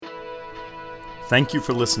Thank you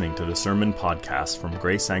for listening to the Sermon Podcast from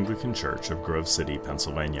Grace Anglican Church of Grove City,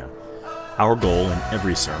 Pennsylvania. Our goal in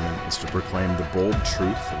every sermon is to proclaim the bold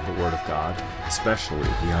truth of the Word of God, especially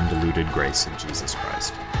the undiluted grace of Jesus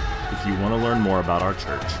Christ. If you want to learn more about our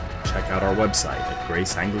church, check out our website at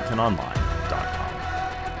graceanglicanonline.com.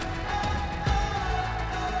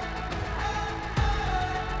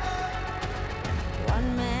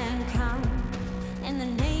 One man come in the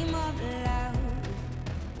name of love.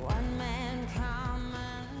 One man come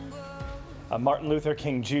and go. Martin Luther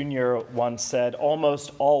King Jr. once said,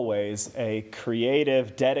 almost always a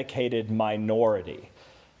creative, dedicated minority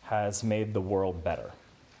has made the world better.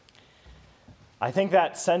 I think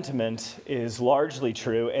that sentiment is largely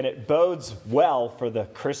true, and it bodes well for the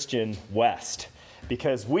Christian West,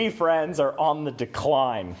 because we, friends, are on the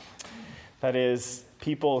decline. That is,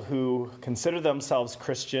 people who consider themselves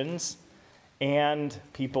Christians and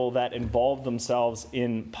people that involve themselves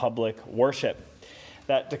in public worship.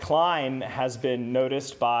 That decline has been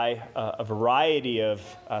noticed by a variety of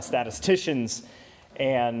statisticians,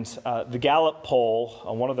 and the Gallup poll,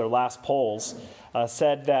 one of their last polls,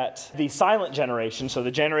 said that the silent generation, so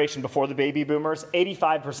the generation before the baby boomers,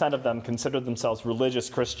 85% of them considered themselves religious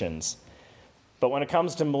Christians. But when it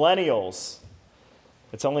comes to millennials,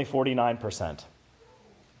 it's only 49%.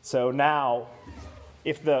 So now,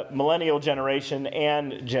 if the millennial generation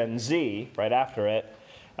and Gen Z, right after it,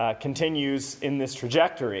 continues in this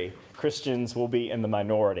trajectory, Christians will be in the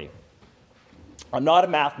minority. I'm not a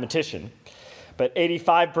mathematician, but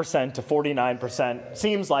 85% to 49%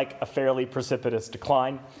 seems like a fairly precipitous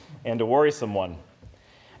decline and a worrisome one.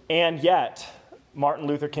 And yet, Martin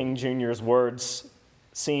Luther King Jr.'s words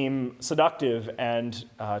seem seductive and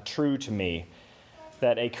true to me,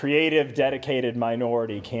 that a creative, dedicated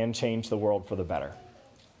minority can change the world for the better.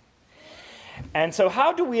 And so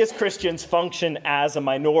how do we as Christians function as a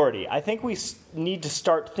minority? I think we need to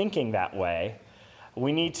start thinking that way.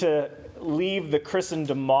 We need to leave the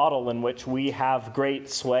Christendom model in which we have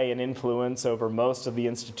great sway and influence over most of the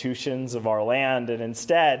institutions of our land, and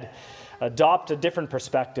instead adopt a different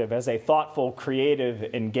perspective as a thoughtful,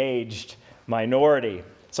 creative, engaged minority.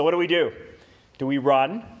 So what do? Do we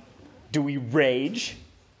run? Do we rage?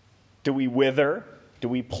 Do we wither? Do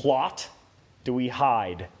we plot? Do we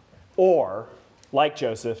hide? Or, like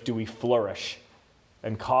Joseph, do we flourish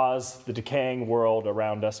and cause the decaying world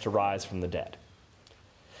around us to rise from the dead?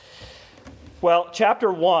 Well,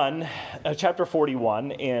 chapter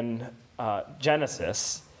 41 in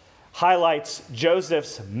Genesis highlights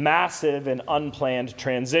Joseph's massive and unplanned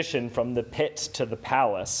transition from the pit to the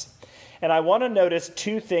palace. And I want to notice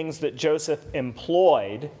two things that Joseph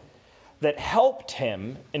employed that helped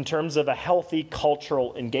him in terms of a healthy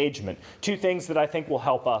cultural engagement. Two things that I think will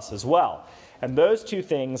help us as well. And those two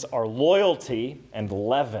things are loyalty and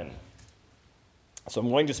leaven. So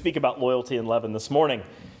I'm going to speak about loyalty and leaven this morning.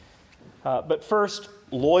 But first,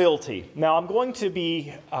 loyalty. Now, I'm going to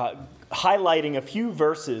be highlighting a few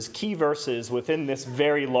verses, key verses within this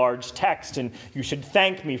very large text, and you should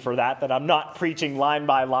thank me for that I'm not preaching line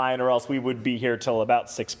by line, or else we would be here till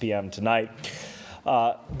about 6 p.m. tonight.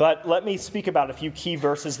 But let me speak about a few key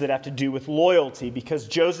verses that have to do with loyalty, because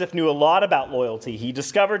Joseph knew a lot about loyalty. He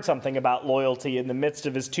discovered something about loyalty in the midst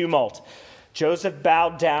of his tumult. Joseph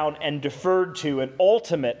bowed down and deferred to an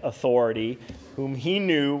ultimate authority whom he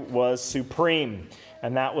knew was supreme,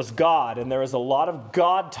 and that was God. And there is a lot of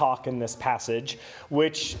God talk in this passage,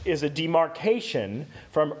 which is a demarcation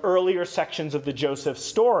from earlier sections of the Joseph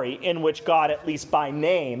story in which God, at least by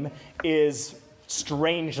name, is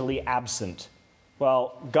strangely absent.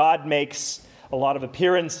 Well, God makes a lot of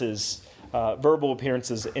appearances, verbal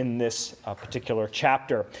appearances in this particular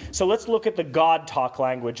chapter. So let's look at the God talk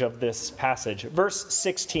language of this passage. Verse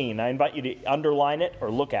 16, I invite you to underline it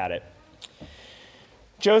or look at it.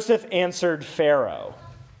 Joseph answered Pharaoh,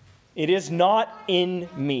 "It is not in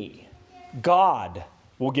me. God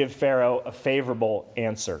will give Pharaoh a favorable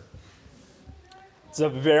answer." It's a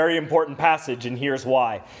very important passage, and here's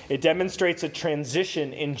why. It demonstrates a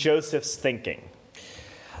transition in Joseph's thinking.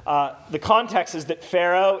 The context is that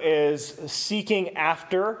Pharaoh is seeking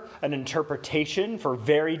after an interpretation for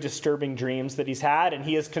very disturbing dreams that he's had, and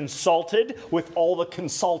he has consulted with all the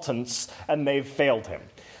consultants, and they've failed him.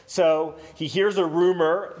 So he hears a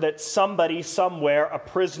rumor that somebody somewhere, a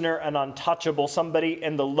prisoner, an untouchable, somebody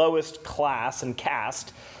in the lowest class and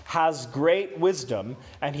caste, has great wisdom,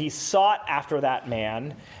 and he sought after that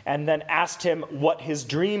man and then asked him what his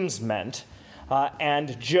dreams meant.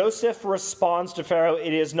 And Joseph responds to Pharaoh,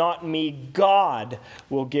 "It is not me, God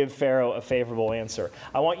will give Pharaoh a favorable answer."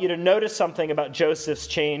 I want you to notice something about Joseph's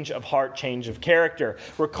change of heart, change of character.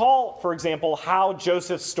 Recall, for example, how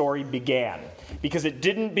Joseph's story began, because it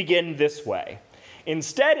didn't begin this way.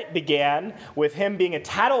 Instead, it began with him being a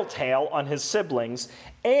tattletale on his siblings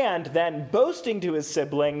and then boasting to his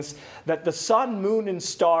siblings that the sun, moon, and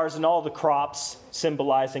stars and all the crops,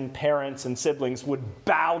 symbolizing parents and siblings, would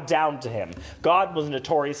bow down to him. God was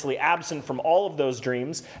notoriously absent from all of those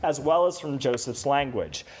dreams, as well as from Joseph's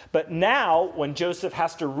language. But now, when Joseph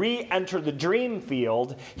has to re-enter the dream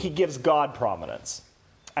field, he gives God prominence.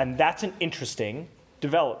 And that's an interesting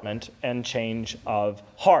development and change of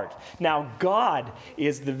heart. Now, God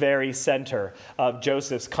is the very center of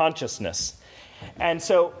Joseph's consciousness. And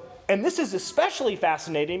this is especially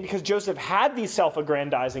fascinating because Joseph had these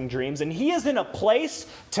self-aggrandizing dreams, and he is in a place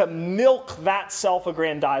to milk that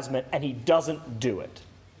self-aggrandizement, and he doesn't do it.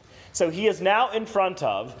 So he is now in front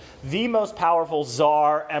of the most powerful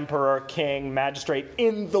czar, emperor, king, magistrate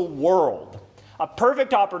in the world. A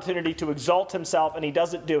perfect opportunity to exalt himself, and he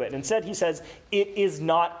doesn't do it. Instead, he says, "It is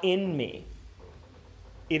not in me.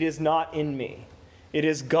 It is not in me. It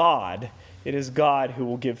is God. It is God who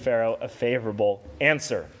will give Pharaoh a favorable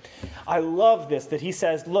answer." I love this, that he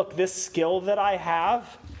says, look, this skill that I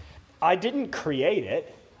have, I didn't create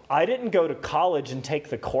it. I didn't go to college and take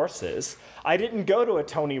the courses. I didn't go to a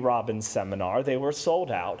Tony Robbins seminar. They were sold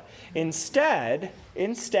out. Instead,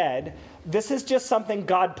 this is just something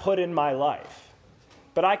God put in my life.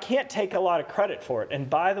 But I can't take a lot of credit for it. And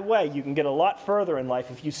by the way, you can get a lot further in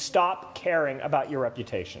life if you stop caring about your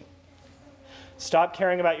reputation. Stop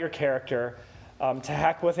caring about your character. To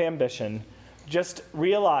heck with ambition. Just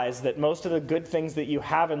realize that most of the good things that you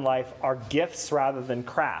have in life are gifts rather than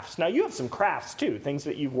crafts. Now, you have some crafts too, things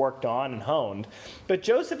that you've worked on and honed. But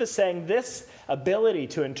Joseph is saying this ability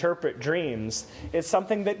to interpret dreams is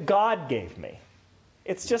something that God gave me.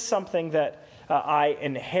 It's just something that I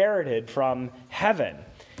inherited from heaven.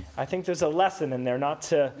 I think there's a lesson in there not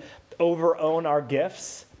to over-own our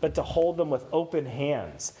gifts, but to hold them with open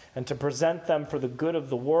hands and to present them for the good of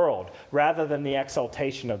the world rather than the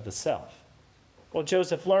exaltation of the self. Well,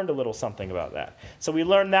 Joseph learned a little something about that. So we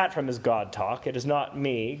learned that from his God talk. It is not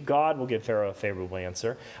me. God will give Pharaoh a favorable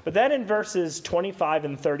answer. But then in verses 25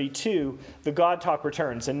 and 32, the God talk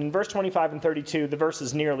returns. And in verse 25 and 32, the verse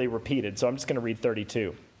is nearly repeated. So I'm just going to read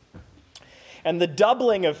 32. "And the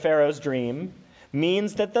doubling of Pharaoh's dream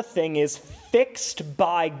means that the thing is fixed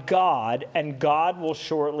by God, and God will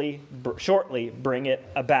shortly bring it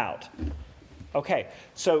about." Okay,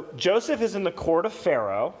 so Joseph is in the court of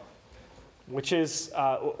Pharaoh, which is,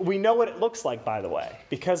 we know what it looks like, by the way,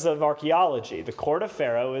 because of archaeology. The court of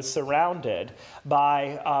Pharaoh is surrounded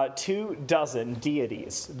by 24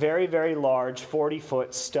 deities, very, very large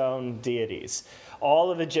 40-foot stone deities,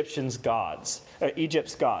 all of Egypt's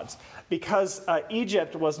gods. Because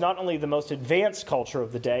Egypt was not only the most advanced culture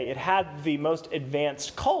of the day, it had the most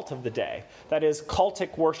advanced cult of the day. That is,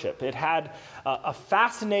 cultic worship. It had a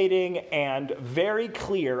fascinating and very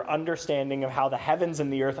clear understanding of how the heavens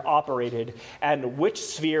and the earth operated and which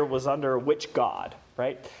sphere was under which god,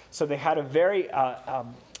 right? So they had a very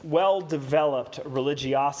well-developed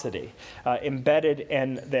religiosity embedded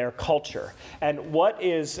in their culture. And what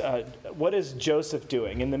is Joseph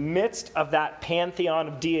doing? In the midst of that pantheon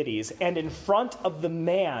of deities and in front of the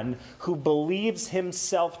man who believes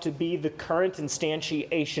himself to be the current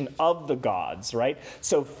instantiation of the gods, right?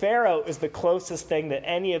 So Pharaoh is the closest thing that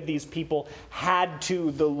any of these people had to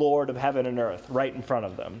the Lord of heaven and earth right in front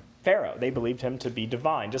of them. Pharaoh, they believed him to be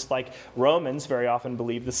divine, just like Romans very often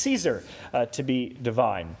believe the Caesar to be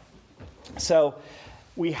divine. So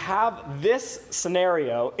we have this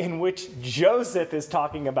scenario in which Joseph is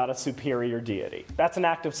talking about a superior deity. That's an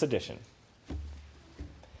act of sedition.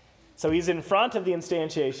 So he's in front of the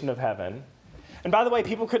instantiation of heaven. And by the way,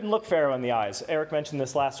 people couldn't look Pharaoh in the eyes. Eric mentioned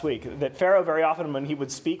this last week, that Pharaoh very often when he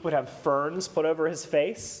would speak would have ferns put over his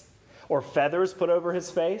face or feathers put over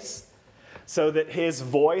his face, so that his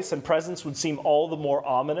voice and presence would seem all the more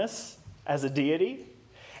ominous as a deity.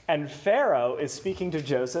 And Pharaoh is speaking to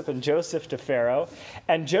Joseph and Joseph to Pharaoh.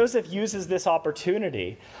 And Joseph uses this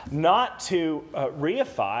opportunity not to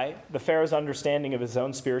reify the Pharaoh's understanding of his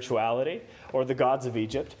own spirituality or the gods of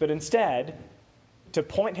Egypt, but instead to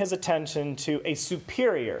point his attention to a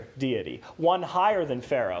superior deity, one higher than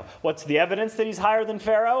Pharaoh. What's the evidence that he's higher than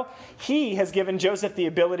Pharaoh? He has given Joseph the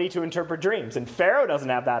ability to interpret dreams, and Pharaoh doesn't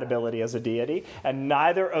have that ability as a deity, and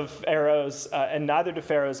neither do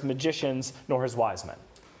Pharaoh's magicians nor his wise men.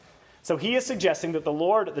 So he is suggesting that the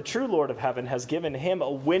Lord, the true Lord of heaven, has given him a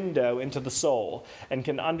window into the soul and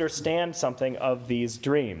can understand something of these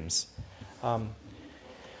dreams.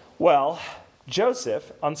 Well,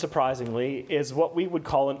 Joseph, unsurprisingly, is what we would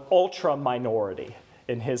call an ultra-minority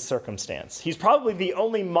in his circumstance. He's probably the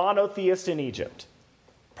only monotheist in Egypt,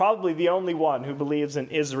 probably the only one who believes in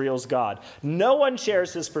Israel's God. No one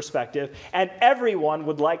shares his perspective, and everyone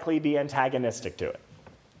would likely be antagonistic to it.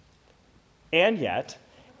 And yet,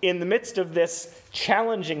 in the midst of this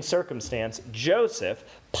challenging circumstance, Joseph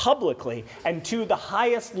publicly and to the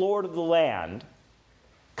highest Lord of the land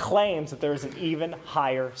claims that there is an even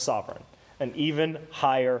higher sovereign, an even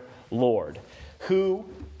higher Lord, who,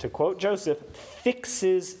 to quote Joseph,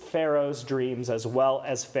 fixes Pharaoh's dreams as well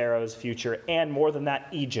as Pharaoh's future, and more than that,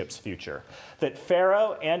 Egypt's future. That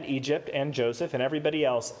Pharaoh and Egypt and Joseph and everybody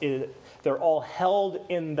else, they're all held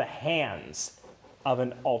in the hands of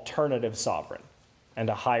an alternative sovereign and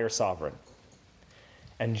a higher sovereign.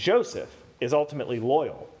 And Joseph is ultimately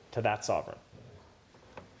loyal to that sovereign.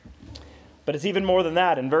 But it's even more than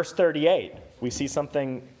that. In verse 38, we see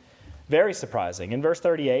something very surprising. In verse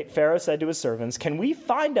 38, Pharaoh said to his servants, "Can we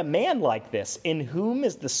find a man like this in whom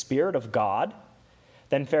is the Spirit of God?"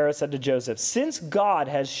 Then Pharaoh said to Joseph, "Since God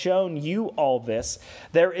has shown you all this,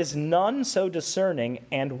 there is none so discerning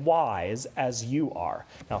and wise as you are."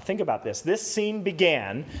 Now think about this. This scene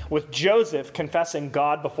began with Joseph confessing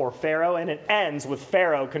God before Pharaoh, and it ends with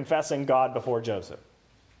Pharaoh confessing God before Joseph.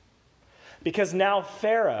 Because now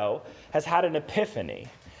Pharaoh has had an epiphany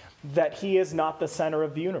that he is not the center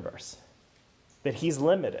of the universe, that he's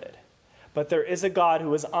limited. But there is a God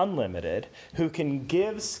who is unlimited, who can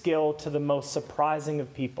give skill to the most surprising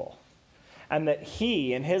of people, and that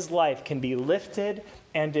he in his life can be lifted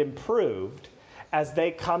and improved as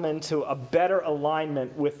they come into a better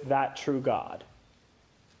alignment with that true God.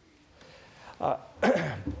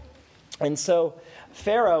 And so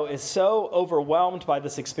Pharaoh is so overwhelmed by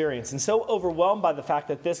this experience and so overwhelmed by the fact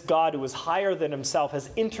that this God who is higher than himself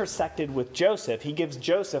has intersected with Joseph. He gives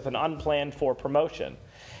Joseph an unplanned for promotion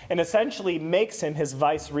and essentially makes him his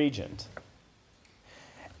vice regent.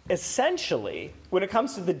 Essentially, when it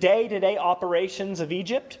comes to the day-to-day operations of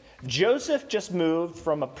Egypt, Joseph just moved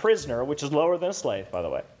from a prisoner, which is lower than a slave, by the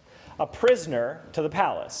way, a prisoner to the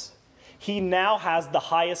palace. He now has the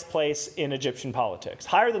highest place in Egyptian politics,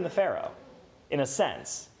 higher than the Pharaoh, in a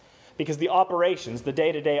sense, because the operations, the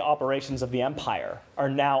day-to-day operations of the empire are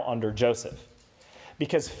now under Joseph,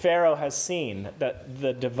 because Pharaoh has seen that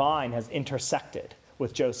the divine has intersected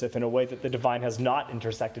with Joseph in a way that the divine has not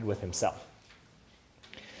intersected with himself.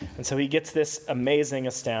 And so he gets this amazing,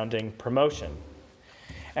 astounding promotion.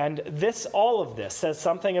 And all of this says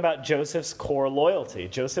something about Joseph's core loyalty.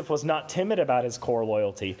 Joseph was not timid about his core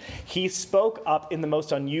loyalty. He spoke up in the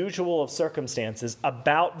most unusual of circumstances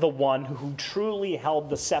about the one who truly held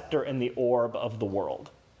the scepter and the orb of the world,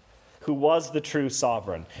 who was the true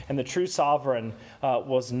sovereign. And the true sovereign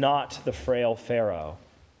was not the frail Pharaoh.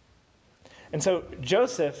 And so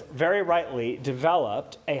Joseph very rightly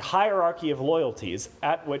developed a hierarchy of loyalties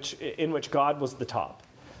in which God was the top.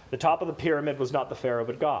 The top of the pyramid was not the Pharaoh,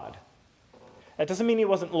 but God. That doesn't mean he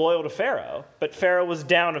wasn't loyal to Pharaoh, but Pharaoh was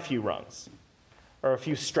down a few rungs, or a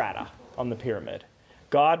few strata on the pyramid.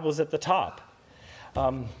 God was at the top.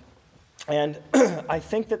 And I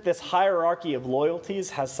think that this hierarchy of loyalties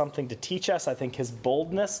has something to teach us. I think his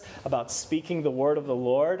boldness about speaking the word of the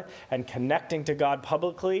Lord and connecting to God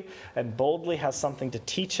publicly and boldly has something to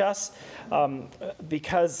teach us,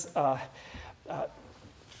 because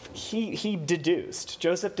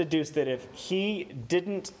Joseph deduced that if he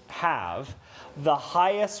didn't have the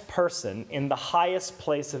highest person in the highest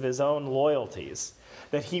place of his own loyalties,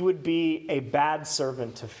 that he would be a bad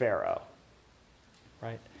servant to Pharaoh,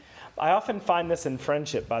 right? I often find this in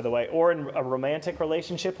friendship, by the way, or in a romantic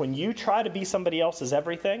relationship. When you try to be somebody else's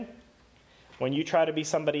everything, when you try to be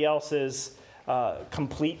somebody else's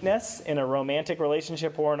completeness in a romantic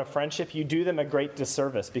relationship or in a friendship, you do them a great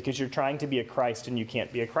disservice because you're trying to be a Christ and you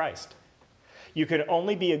can't be a Christ. You can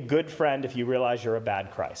only be a good friend if you realize you're a bad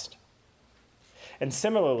Christ. And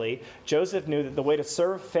similarly, Joseph knew that the way to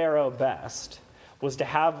serve Pharaoh best was to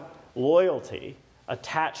have loyalty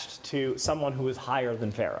attached to someone who is higher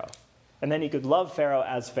than Pharaoh. And then he could love Pharaoh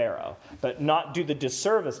as Pharaoh, but not do the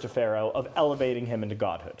disservice to Pharaoh of elevating him into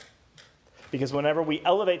godhood. Because whenever we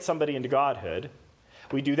elevate somebody into godhood,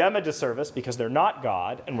 we do them a disservice because they're not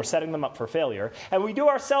God, and we're setting them up for failure. And we do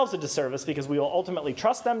ourselves a disservice because we will ultimately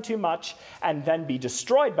trust them too much and then be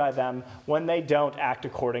destroyed by them when they don't act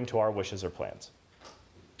according to our wishes or plans.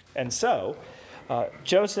 And so,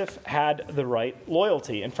 Joseph had the right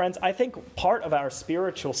loyalty. And friends, I think part of our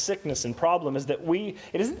spiritual sickness and problem is that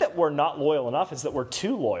it isn't that we're not loyal enough, it's that we're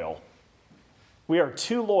too loyal. We are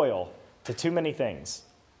too loyal to too many things.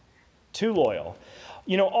 Too loyal.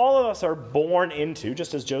 You know, all of us are born into,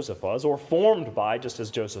 just as Joseph was, or formed by, just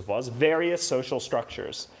as Joseph was, various social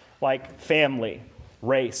structures like family,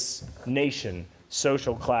 race, nation,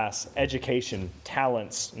 social class, education,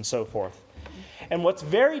 talents, and so forth. And what's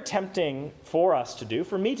very tempting for us to do,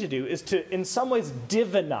 for me to do, is to, in some ways,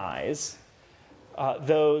 divinize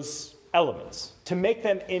those elements, to make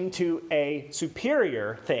them into a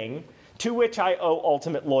superior thing to which I owe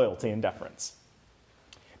ultimate loyalty and deference.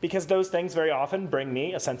 Because those things very often bring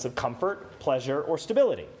me a sense of comfort, pleasure, or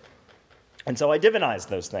stability. And so I divinize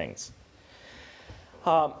those things.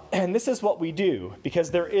 And this is what we do,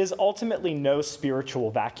 because there is ultimately no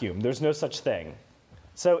spiritual vacuum. There's no such thing.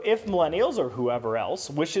 So if millennials or whoever else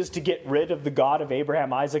wishes to get rid of the God of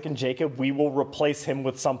Abraham, Isaac, and Jacob, we will replace him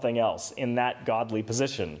with something else in that godly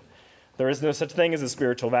position. There is no such thing as a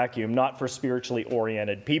spiritual vacuum, not for spiritually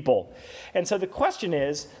oriented people. And so the question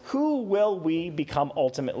is, who will we become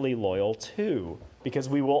ultimately loyal to? Because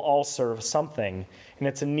we will all serve something. And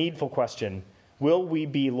it's a needful question. Will we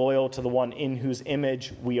be loyal to the one in whose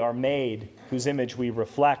image we are made, whose image we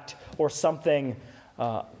reflect, or something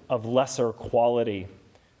of lesser quality,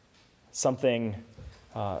 something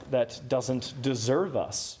that doesn't deserve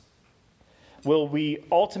us? Will we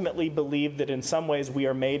ultimately believe that in some ways we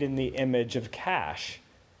are made in the image of cash,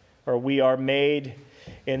 or we are made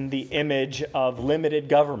in the image of limited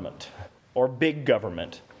government, or big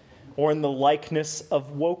government, or in the likeness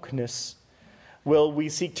of wokeness? Will we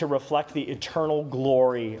seek to reflect the eternal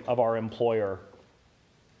glory of our employer,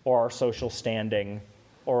 or our social standing,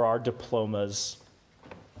 or our diplomas?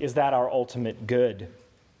 Is that our ultimate good?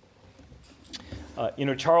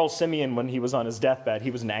 Charles Simeon, when he was on his deathbed,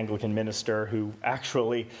 he was an Anglican minister who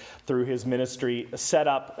actually, through his ministry, set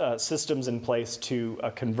up systems in place to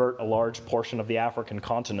convert a large portion of the African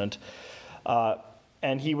continent.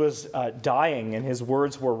 And he was dying, and his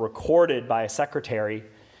words were recorded by a secretary.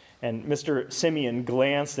 And Mr. Simeon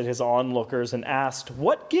glanced at his onlookers and asked,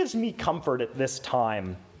 "What gives me comfort at this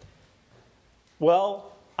time?"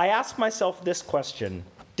 Well, I ask myself this question: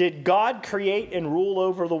 did God create and rule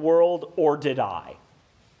over the world, or did I?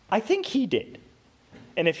 I think he did.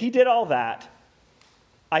 And if he did all that,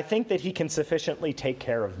 I think that he can sufficiently take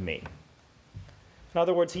care of me. In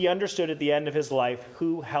other words, he understood at the end of his life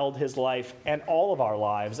who held his life and all of our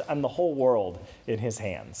lives and the whole world in his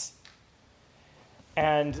hands.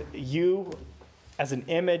 And you, as an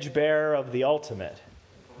image bearer of the ultimate,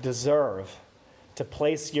 deserve to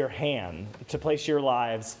place your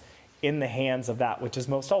lives in the hands of that which is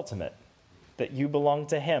most ultimate, that you belong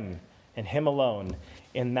to him and him alone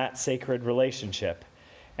in that sacred relationship.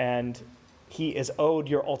 And he is owed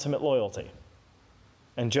your ultimate loyalty.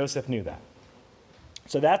 And Joseph knew that.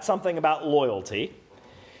 So that's something about loyalty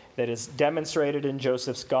that is demonstrated in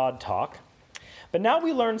Joseph's God talk. But now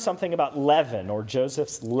we learn something about leaven, or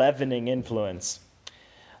Joseph's leavening influence.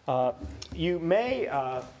 You may,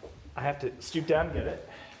 I have to stoop down and get it.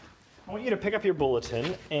 I want you to pick up your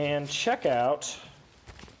bulletin and check out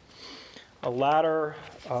the latter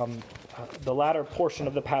portion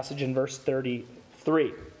of the passage in verse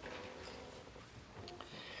 33.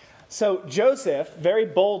 So Joseph very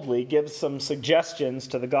boldly gives some suggestions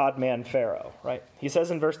to the God-man Pharaoh, right? He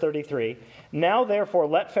says in verse 33, "Now therefore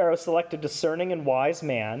let Pharaoh select a discerning and wise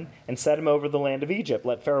man and set him over the land of Egypt.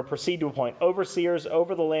 Let Pharaoh proceed to appoint overseers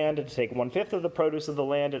over the land and to take 1/5 of the produce of the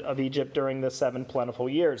land of Egypt during the 7 plentiful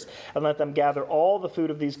years. And let them gather all the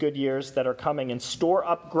food of these good years that are coming and store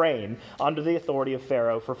up grain under the authority of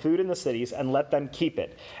Pharaoh for food in the cities, and let them keep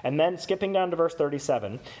it." And then skipping down to verse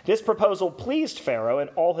 37, this proposal pleased Pharaoh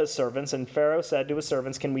and all his servants, and Pharaoh said to his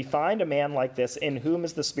servants, "Can we find a man like this in whom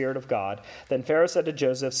is the Spirit of God?" Then Pharaoh said to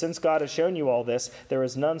Joseph, "Since God has shown you all this, there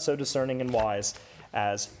is none so discerning and wise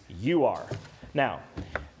as you are." Now,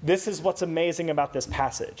 this is what's amazing about this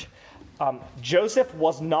passage. Joseph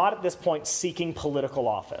was not at this point seeking political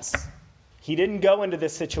office. He didn't go into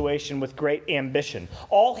this situation with great ambition.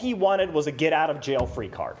 All he wanted was a get-out-of-jail-free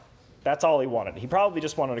card. That's all he wanted. He probably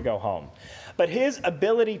just wanted to go home. But his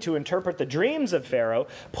ability to interpret the dreams of Pharaoh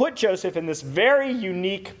put Joseph in this very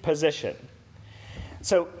unique position.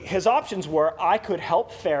 So his options were, I could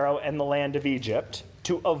help Pharaoh and the land of Egypt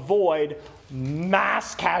to avoid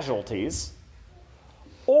mass casualties,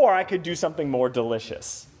 or I could do something more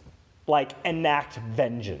delicious, like enact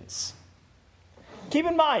vengeance. Keep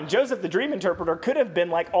in mind, Joseph, the dream interpreter, could have been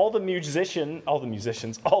like all the magicians,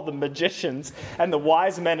 and the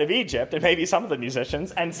wise men of Egypt, and maybe some of the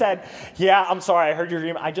musicians, and said, yeah, I'm sorry, I heard your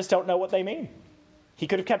dream. I just don't know what they mean. He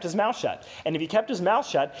could have kept his mouth shut. And if he kept his mouth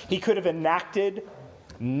shut, he could have enacted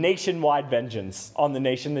nationwide vengeance on the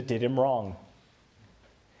nation that did him wrong.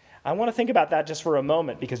 I want to think about that just for a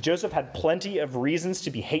moment, because Joseph had plenty of reasons to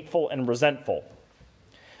be hateful and resentful.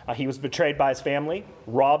 He was betrayed by his family,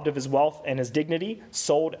 robbed of his wealth and his dignity,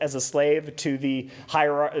 sold as a slave to the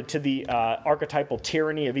archetypal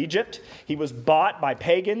tyranny of Egypt. He was bought by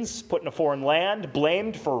pagans, put in a foreign land,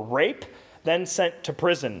 blamed for rape, then sent to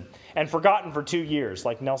prison, and forgotten for 2 years,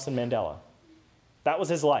 like Nelson Mandela. That was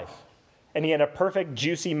his life. And he had a perfect,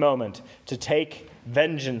 juicy moment to take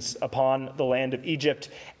vengeance upon the land of Egypt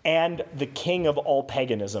and the king of all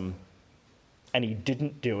paganism. And he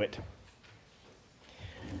didn't do it.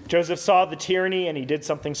 Joseph saw the tyranny and he did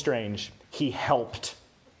something strange. He helped.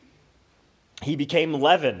 He became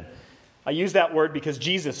leaven. I use that word because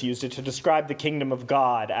Jesus used it to describe the kingdom of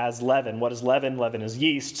God as leaven. What is leaven? Leaven is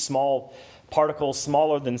yeast, small particles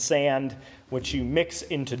smaller than sand, which you mix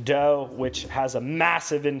into dough, which has a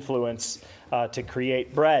massive influence to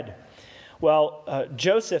create bread. Well,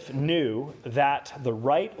 Joseph knew that the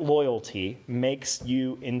right loyalty makes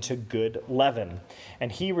you into good leaven.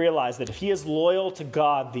 And he realized that if he is loyal to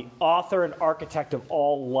God, the author and architect of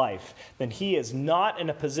all life, then he is not in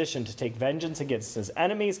a position to take vengeance against his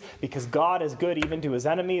enemies, because God is good even to his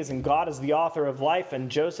enemies, and God is the author of life. And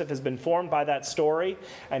Joseph has been formed by that story,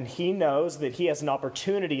 and he knows that he has an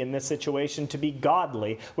opportunity in this situation to be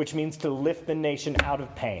godly, which means to lift the nation out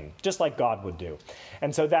of pain, just like God would do.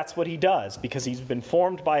 And so that's what he does. Because he's been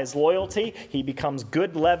formed by his loyalty, he becomes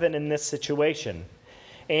good leaven in this situation.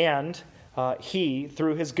 And he,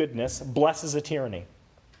 through his goodness, blesses a tyranny.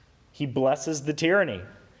 He blesses the tyranny.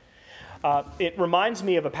 It reminds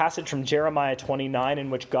me of a passage from Jeremiah 29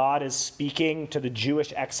 in which God is speaking to the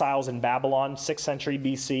Jewish exiles in Babylon, 6th century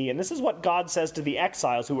BC. And this is what God says to the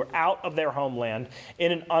exiles who were out of their homeland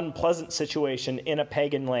in an unpleasant situation in a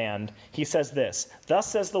pagan land. He says this, "Thus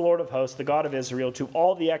says the Lord of hosts, the God of Israel, to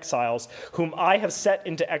all the exiles whom I have set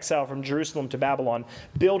into exile from Jerusalem to Babylon,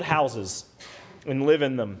 build houses and live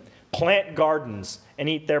in them. Plant gardens and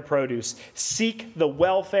eat their produce. Seek the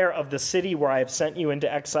welfare of the city where I have sent you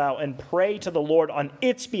into exile, and pray to the Lord on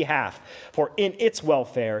its behalf, for in its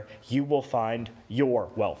welfare you will find your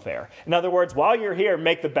welfare." In other words, while you're here,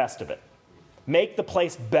 make the best of it. Make the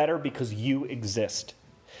place better because you exist.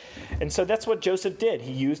 And so that's what Joseph did.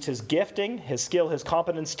 He used his gifting, his skill, his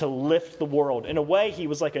competence to lift the world. In a way, he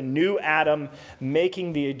was like a new Adam,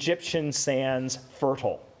 making the Egyptian sands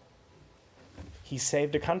fertile. He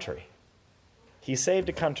saved a country. He saved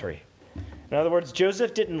a country. In other words,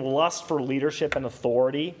 Joseph didn't lust for leadership and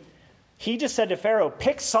authority. He just said to Pharaoh,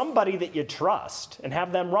 pick somebody that you trust and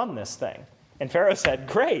have them run this thing. And Pharaoh said,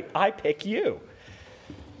 great, I pick you.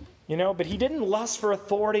 But he didn't lust for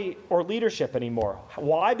authority or leadership anymore.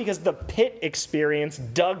 Why? Because the pit experience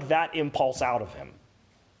dug that impulse out of him.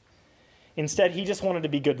 Instead, he just wanted to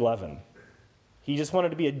be good leaven. He just wanted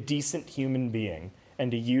to be a decent human being and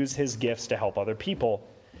to use his gifts to help other people.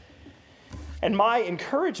 And my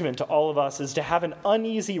encouragement to all of us is to have an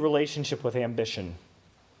uneasy relationship with ambition.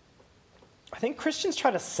 I think Christians try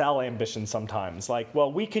to sell ambition sometimes, like,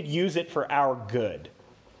 well, we could use it for our good.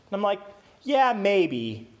 And I'm like, yeah,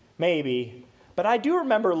 maybe. But I do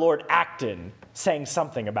remember Lord Acton saying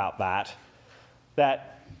something about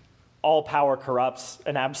that all power corrupts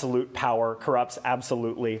and absolute power corrupts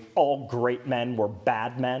absolutely. All great men were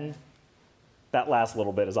bad men. That last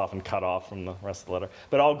little bit is often cut off from the rest of the letter.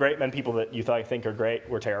 But all great men, people that you think are great,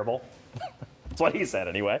 were terrible. That's what he said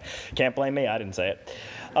anyway. Can't blame me, I didn't say it.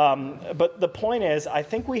 But the point is, I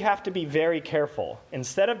think we have to be very careful.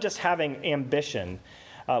 Instead of just having ambition,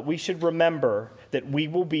 we should remember that we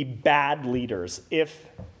will be bad leaders if,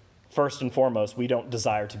 first and foremost, we don't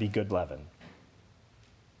desire to be good leaven.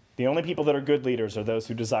 The only people that are good leaders are those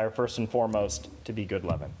who desire first and foremost to be good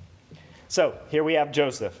leaven. So here we have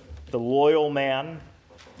Joseph, the loyal man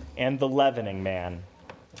and the leavening man,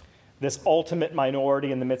 this ultimate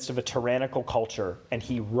minority in the midst of a tyrannical culture, and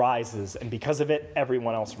he rises, and because of it,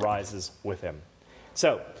 everyone else rises with him.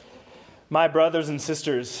 So, my brothers and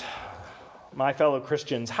sisters, my fellow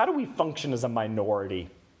Christians, how do we function as a minority?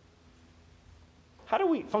 How do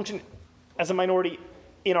we function as a minority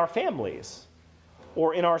in our families,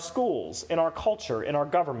 or in our schools, in our culture, in our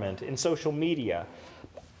government, in social media?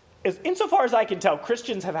 Insofar as I can tell,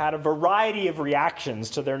 Christians have had a variety of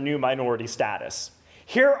reactions to their new minority status.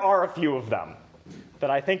 Here are a few of them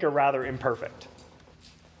that I think are rather imperfect.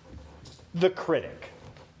 The critic.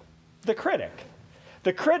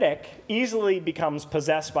 The critic easily becomes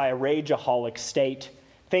possessed by a rageaholic state,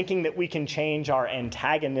 thinking that we can change our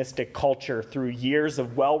antagonistic culture through years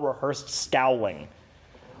of well-rehearsed scowling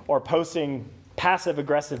or posting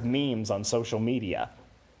passive-aggressive memes on social media.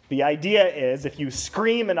 The idea is, if you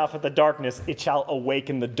scream enough at the darkness, it shall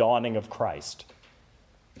awaken the dawning of Christ.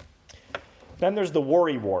 Then there's the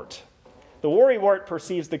worrywart. The worrywart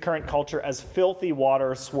perceives the current culture as filthy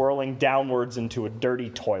water swirling downwards into a dirty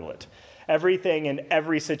toilet. Everything in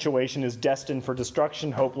every situation is destined for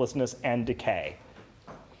destruction, hopelessness, and decay.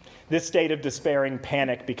 This state of despairing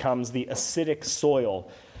panic becomes the acidic soil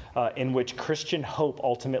in which Christian hope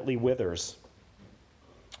ultimately withers.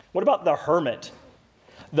 What about the hermit?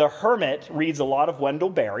 The hermit reads a lot of Wendell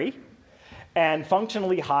Berry and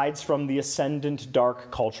functionally hides from the ascendant dark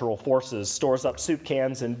cultural forces, stores up soup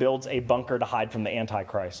cans, and builds a bunker to hide from the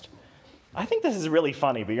Antichrist. I think this is really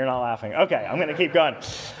funny, but you're not laughing. Okay, I'm going to keep going.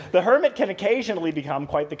 The hermit can occasionally become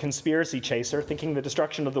quite the conspiracy chaser, thinking the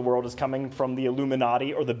destruction of the world is coming from the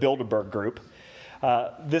Illuminati or the Bilderberg Group.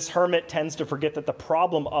 This hermit tends to forget that the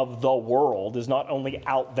problem of the world is not only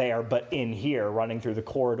out there, but in here, running through the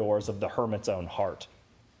corridors of the hermit's own heart.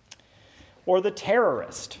 Or the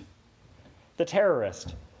terrorist. The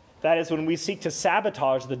terrorist. That is when we seek to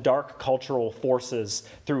sabotage the dark cultural forces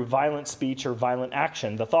through violent speech or violent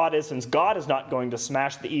action. The thought is, since God is not going to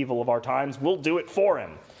smash the evil of our times, we'll do it for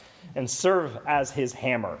him and serve as his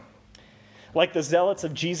hammer. Like the zealots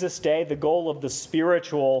of Jesus' day, the goal of the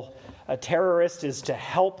spiritual terrorist is to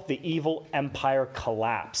help the evil empire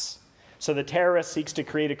collapse. So the terrorist seeks to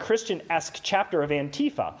create a Christian-esque chapter of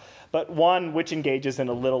Antifa, but one which engages in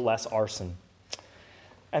a little less arson.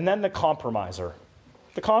 And then the compromiser.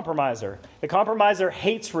 The compromiser. The compromiser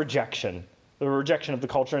hates rejection, the rejection of the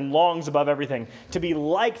culture, and longs above everything to be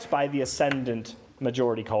liked by the ascendant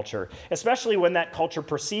majority culture, especially when that culture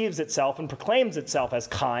perceives itself and proclaims itself as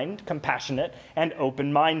kind, compassionate, and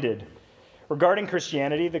open-minded. Regarding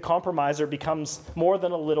Christianity, the compromiser becomes more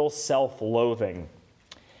than a little self-loathing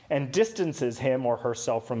and distances him or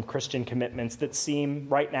herself from Christian commitments that seem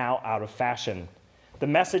right now out of fashion. The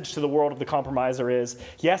message to the world of the compromiser is,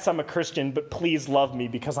 yes, I'm a Christian, but please love me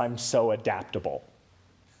because I'm so adaptable.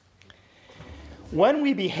 When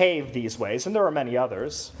we behave these ways, and there are many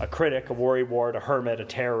others, a critic, a worrywart, a hermit, a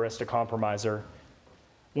terrorist, a compromiser,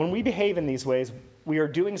 when we behave in these ways, we are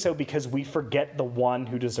doing so because we forget the one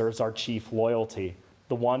who deserves our chief loyalty,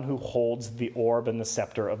 the one who holds the orb and the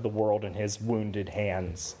scepter of the world in his wounded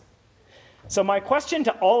hands. So my question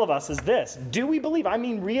to all of us is this: do we believe,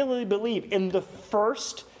 really believe, in the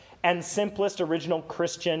first and simplest original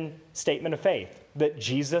Christian statement of faith, that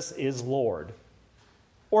Jesus is Lord?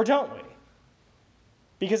 Or don't we?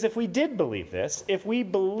 Because if we did believe this, if we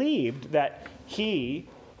believed that he,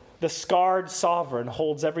 the scarred sovereign,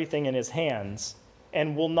 holds everything in his hands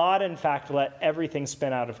and will not, in fact, let everything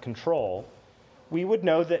spin out of control, we would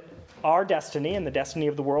know that our destiny and the destiny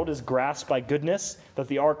of the world is grasped by goodness, that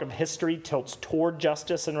the arc of history tilts toward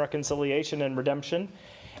justice and reconciliation and redemption,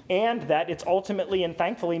 and that it's ultimately and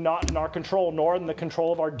thankfully not in our control, nor in the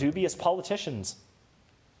control of our dubious politicians.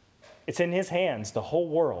 It's in his hands. The whole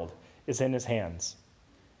world is in his hands.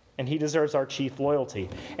 And he deserves our chief loyalty.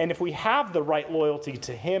 And if we have the right loyalty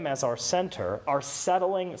to him as our center, our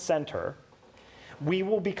settling center, we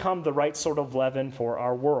will become the right sort of leaven for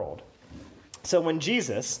our world. So when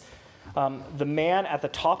Jesus, the man at the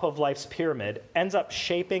top of life's pyramid, ends up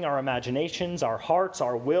shaping our imaginations, our hearts,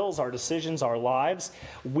 our wills, our decisions, our lives,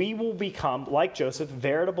 we will become, like Joseph,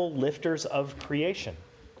 veritable lifters of creation.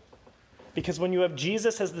 Because when you have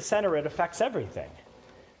Jesus as the center, it affects everything.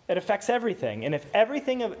 It affects everything. And if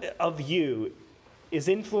everything of you is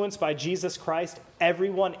influenced by Jesus Christ,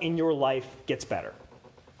 everyone in your life gets better.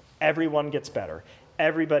 Everyone gets better.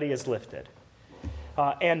 Everybody is lifted.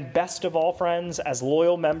 And best of all, friends, as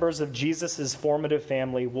loyal members of Jesus' formative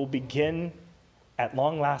family, we'll begin at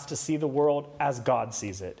long last to see the world as God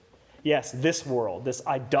sees it. Yes, this world, this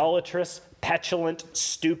idolatrous, petulant,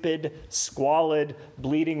 stupid, squalid,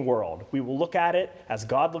 bleeding world. We will look at it as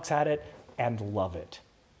God looks at it and love it.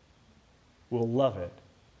 We'll love it.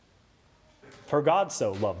 For God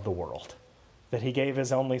so loved the world that he gave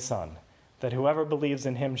his only Son, that whoever believes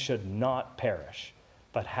in him should not perish,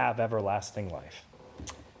 but have everlasting life.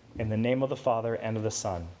 In the name of the Father, and of the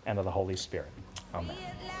Son, and of the Holy Spirit. Amen.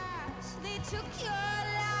 They took your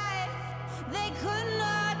life, they could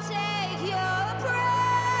not take